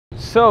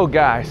So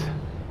guys,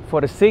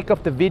 for the sake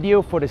of the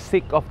video, for the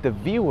sake of the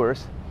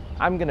viewers,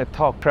 I'm gonna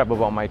talk crap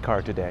about my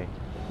car today.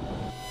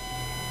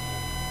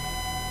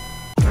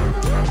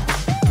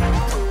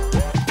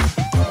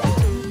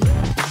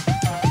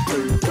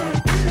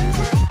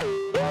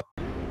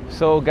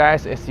 So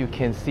guys, as you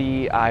can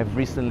see, I've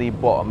recently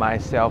bought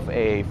myself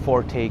a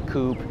Forte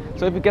Koup.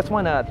 So if you guys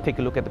wanna take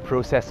a look at the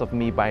process of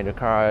me buying the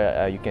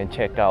car, you can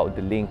check out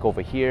the link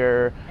over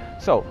here.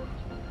 So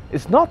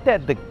it's not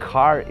that the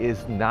car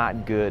is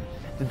not good.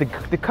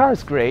 The car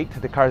is great.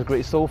 The car is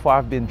great. So far,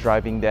 I've been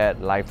driving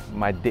that like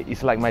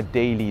it's like my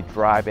daily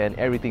drive, and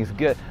everything's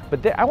good.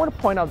 But I want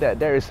to point out that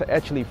there is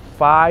actually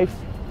 5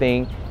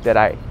 things that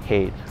I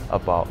hate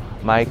about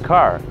my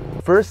car.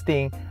 First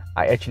thing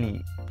I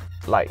actually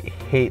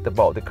hate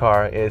about the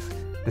car is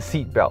the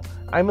seat belt.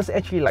 I must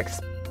actually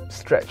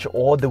stretch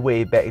all the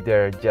way back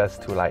there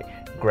just to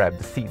grab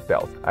the seat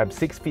belt. I'm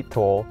 6 feet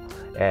tall,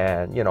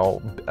 and you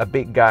know, a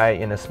big guy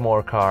in a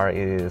small car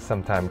is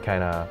sometimes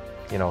kind of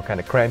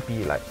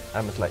crampy.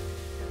 I'm just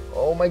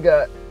oh my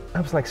god,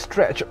 I'm just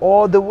stretch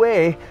all the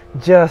way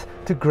just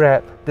to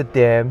grab the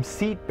damn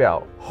seat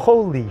belt.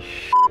 Holy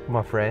shit,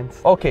 my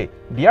friends. Okay,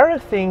 the other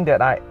thing that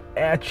I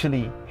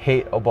actually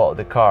hate about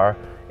the car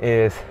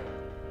is,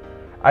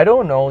 I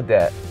don't know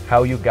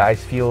how you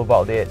guys feel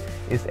about it,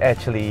 is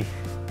actually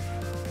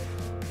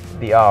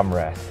the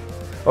armrest.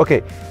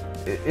 Okay,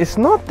 it's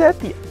not that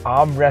the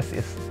armrest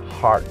is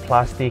hard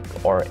plastic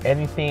or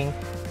anything.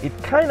 It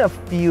kind of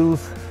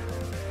feels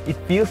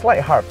like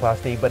hard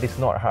plastic, but it's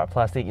not hard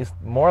plastic. It's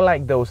more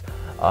like those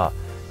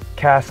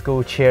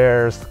Casco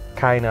chairs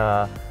kind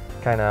of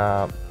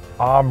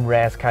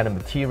armrest kind of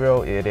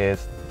material. It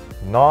is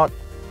not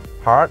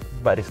hard,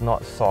 but it's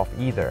not soft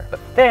either. But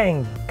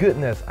thank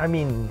goodness, I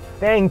mean,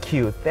 thank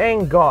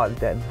God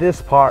that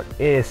this part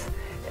is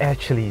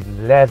actually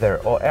leather,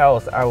 or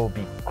else I will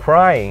be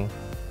crying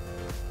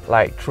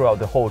throughout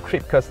the whole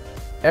trip, because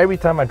every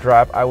time I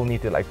drive I will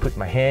need to put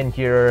my hand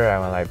here,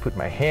 I will put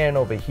my hand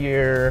over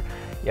here.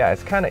 Yeah,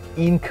 it's kind of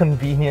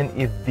inconvenient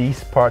if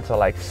these parts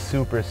are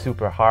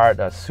super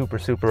hard, super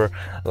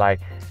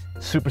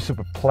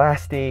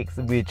plastics,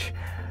 which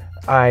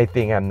I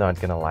think I'm not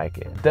gonna like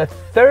it. The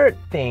third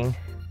thing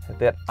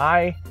that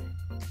I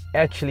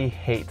actually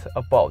hate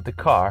about the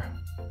car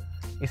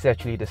is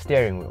actually the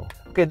steering wheel.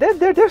 Okay,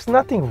 there's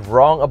nothing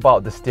wrong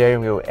about the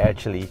steering wheel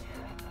actually,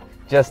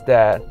 just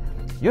that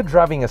you're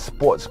driving a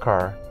sports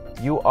car.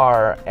 You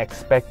are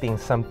expecting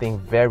something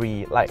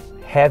very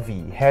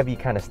heavy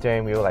kind of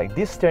steering wheel.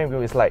 This steering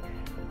wheel is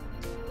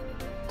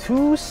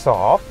too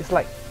soft. It's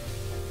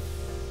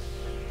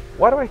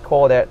what do I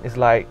call that? It's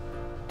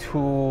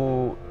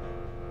too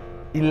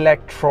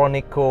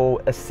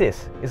electronical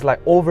assist. It's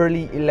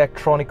overly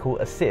electronical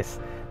assist,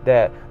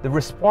 that the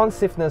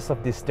responsiveness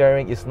of the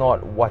steering is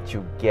not what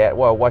you get,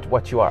 well,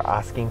 what you are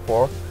asking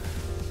for.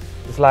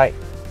 It's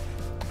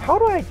how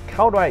do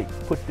I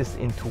put this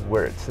into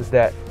words? Is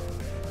that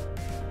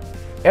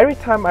every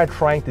time I'm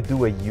trying to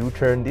do a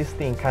U-turn, this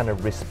thing kind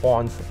of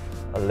responds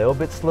a little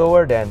bit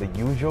slower than the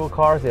usual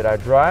cars that I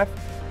drive.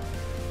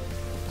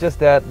 Just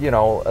that, you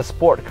know, a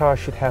sport car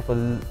should have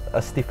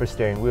a stiffer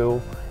steering wheel.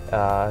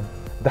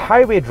 The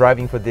highway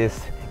driving for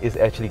this is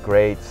actually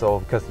great,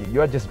 so because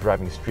you are just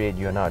driving straight,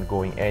 you're not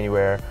going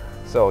anywhere.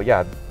 So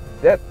yeah,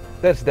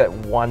 that's that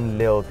one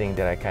little thing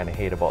that I kind of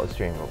hate about the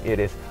steering wheel. It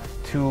is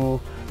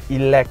too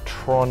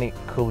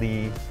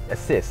electronically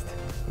assist.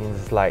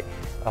 Means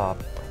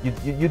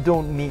you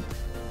don't need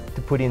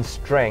to put in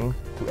strength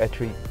to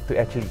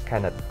actually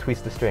kind of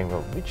twist the steering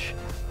wheel, which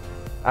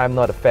I'm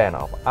not a fan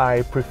of.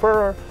 I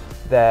prefer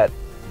that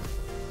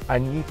I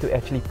need to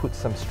actually put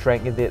some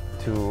strength in it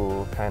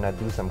to kind of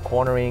do some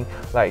cornering.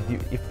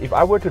 If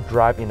I were to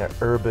drive in an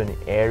urban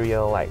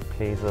area,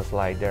 places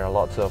there are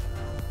lots of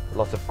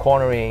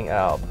cornering,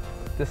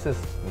 this is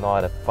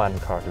not a fun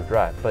car to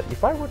drive. But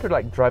if I were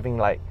to driving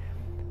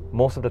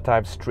most of the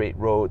time straight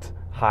roads,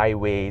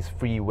 highways,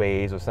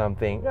 freeways or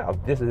something, yeah,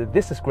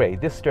 this is great.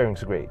 This steering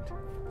is great.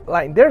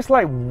 There's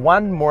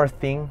one more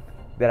thing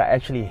that I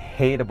actually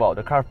hate about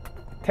the car.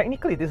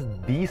 Technically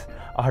these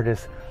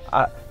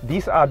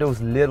are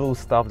those little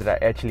stuff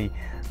that actually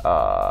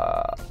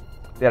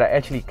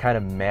kind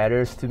of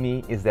matters to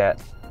me. Is that,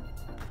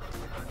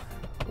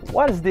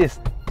 what is this?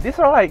 These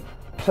are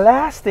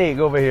plastic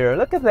over here.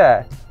 Look at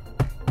that,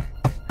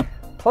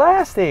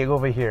 plastic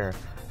over here.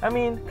 I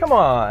mean, come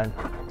on,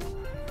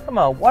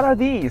 what are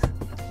these?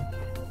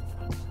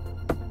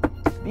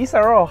 These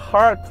are all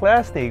hard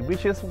plastic,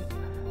 which is,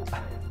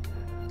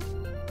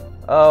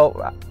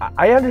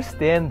 I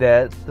understand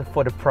that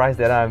for the price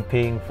that I'm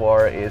paying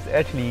for is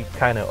actually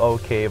kind of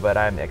okay, but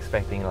I'm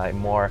expecting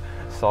more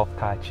soft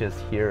touches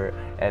here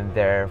and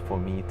there for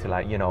me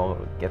to you know,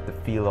 get the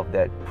feel of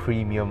that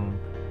premium,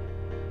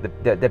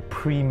 that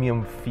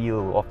premium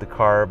feel of the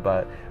car.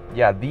 But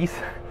yeah, these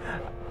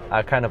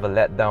are kind of a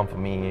letdown for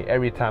me.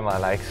 Every time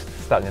I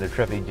stuck in a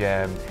traffic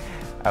jam,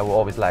 I will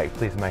always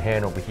place my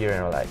hand over here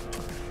and I'm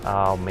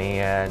oh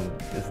man,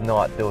 it's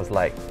not those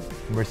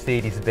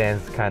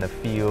Mercedes-Benz kind of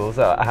feel.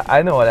 So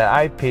I know that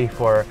I pay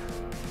for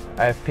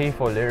I've paid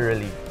for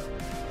literally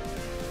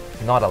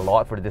not a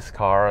lot for this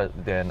car,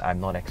 then I'm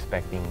not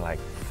expecting like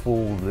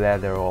full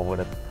leather all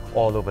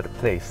over the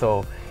place.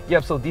 So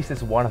yep, so this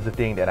is one of the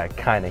things that I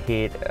kind of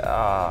hate.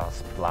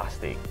 It's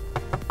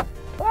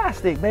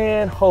plastic,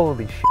 man,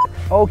 holy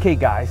shit. Okay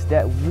guys,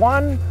 that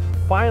one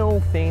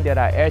final thing that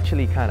I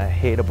actually kind of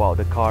hate about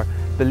the car,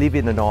 believe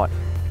it or not,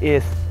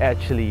 is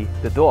actually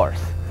the doors.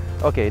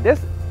 Okay,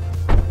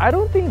 I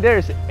don't think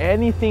there's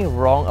anything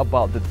wrong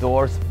about the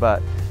doors,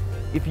 but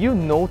if you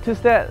notice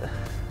that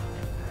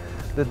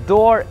the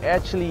door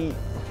actually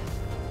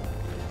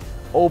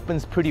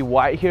opens pretty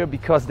wide here,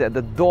 because the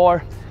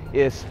door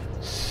is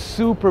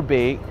super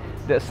big,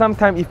 that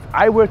sometimes if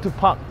I were to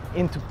park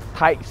into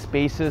tight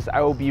spaces,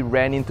 I will be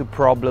ran into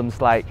problems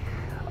like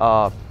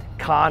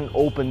can't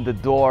open the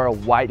door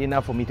wide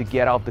enough for me to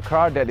get out of the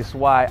car. That is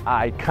why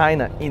I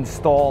kind of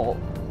install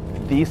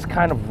these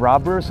kind of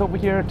rubbers over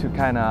here to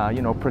kind of,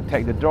 you know,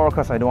 protect the door,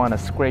 because I don't want to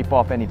scrape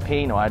off any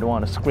paint, or I don't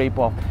want to scrape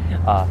off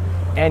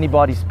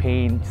anybody's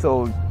paint.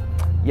 So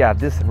yeah,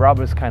 this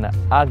rubber is kind of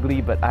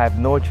ugly, but I have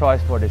no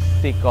choice. For the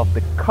sake of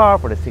the car,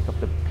 for the sake of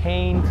the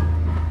paint,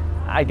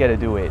 I gotta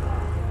do it.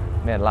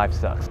 Man, life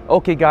sucks.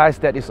 Okay guys,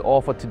 that is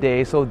all for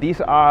today. So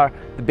these are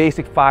the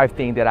basic 5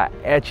 things that I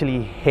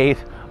actually hate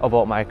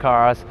about my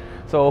cars.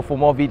 So for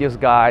more videos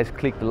guys,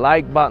 click the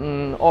like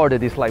button or the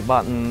dislike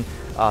button.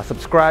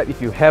 Subscribe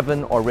if you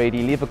haven't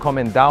already. Leave a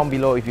comment down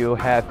below if you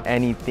have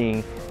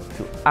anything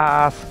to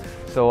ask.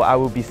 So I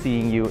will be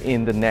seeing you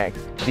in the next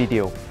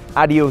video.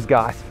 Adios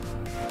guys.